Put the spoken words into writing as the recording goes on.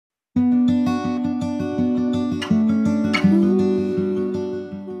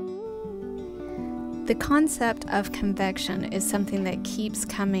The concept of convection is something that keeps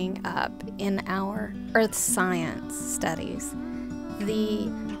coming up in our earth science studies.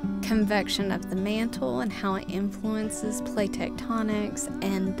 The convection of the mantle and how it influences plate tectonics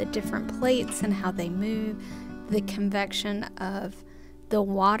and the different plates and how they move. The convection of the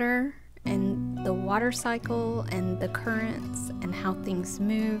water and the water cycle and the currents and how things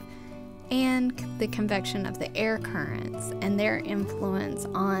move. And the convection of the air currents and their influence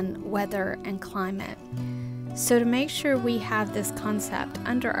on weather and climate. So to make sure we have this concept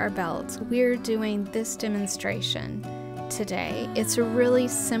under our belts, we're doing this demonstration today. It's a really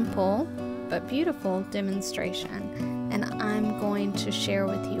simple but beautiful demonstration, and I'm going to share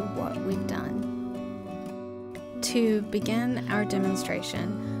with you what we've done. To begin our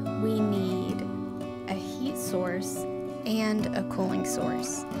demonstration, we need a heat source and a cooling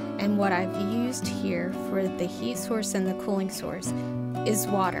source. And what I've used here for the heat source and the cooling source is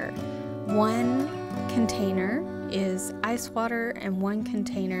water. One container is ice water and one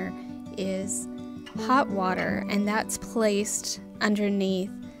container is hot water, and that's placed underneath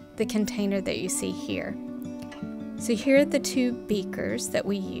the container that you see here. So here are the two beakers that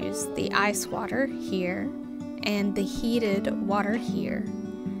we use, the ice water here and the heated water here.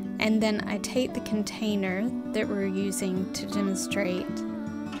 And then I take the container that we're using to demonstrate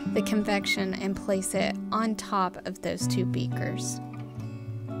the convection and place it on top of those two beakers.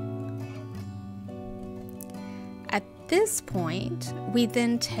 At this point, we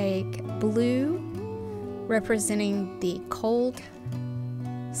then take blue, representing the cold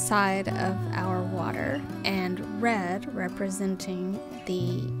side of our water, and red, representing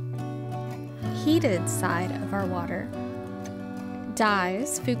the heated side of our water,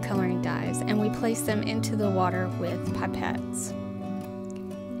 dyes, food coloring dyes, and we place them into the water with pipettes.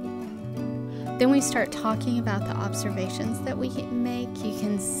 Then we start talking about the observations that we make. You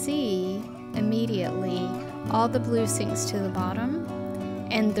can see immediately all the blue sinks to the bottom,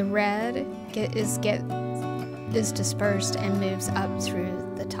 and the red is dispersed and moves up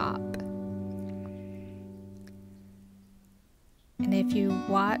through the top. And if you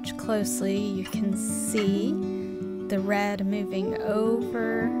watch closely, you can see the red moving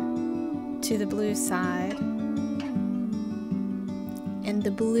over to the blue side, and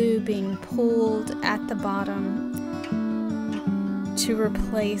the blue being pulled at the bottom to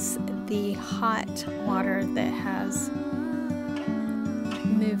replace the hot water that has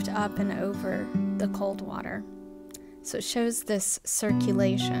moved up and over the cold water. So it shows this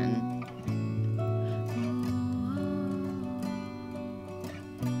circulation.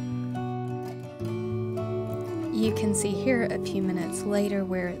 You can see here a few minutes later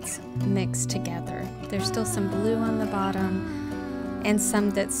where it's mixed together. There's still some blue on the bottom and some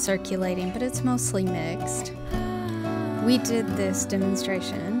that's circulating, but it's mostly mixed. We did this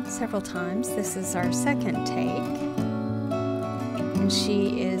demonstration several times. This is our second take. And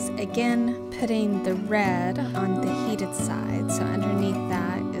she is again putting the red on the heated side. So underneath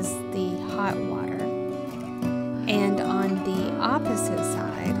that is the hot water. And on the opposite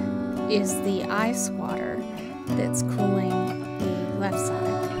side is the ice water that's cooling the left side.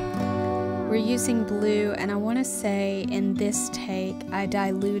 We're using blue, and I want to say in this take I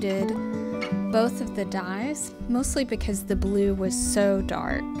diluted both of the dyes, mostly because the blue was so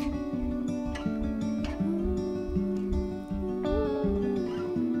dark.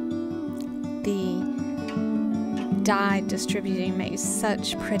 The dye distributing makes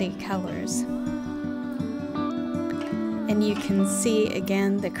such pretty colors. And you can see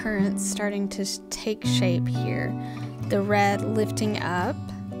again the currents starting to take shape here. The red lifting up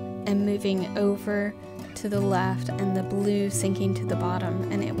and moving over to the left, and the blue sinking to the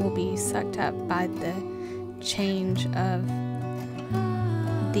bottom, and it will be sucked up by the change of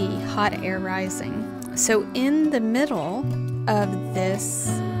the hot air rising. So in the middle of this,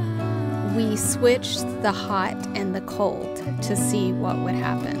 we switched the hot and the cold to see what would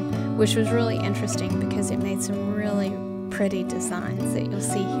happen, which was really interesting because it made some really pretty designs that you'll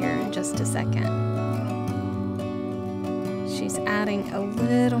see here in just a second. She's adding a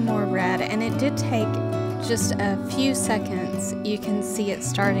little more red, and it did take just a few seconds. You can see it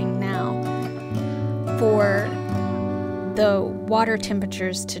starting now for the water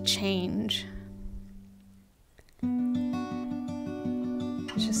temperatures to change.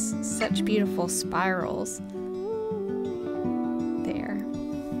 Just such beautiful spirals there.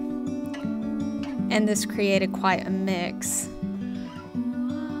 And this created quite a mix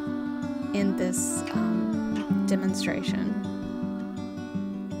in this demonstration.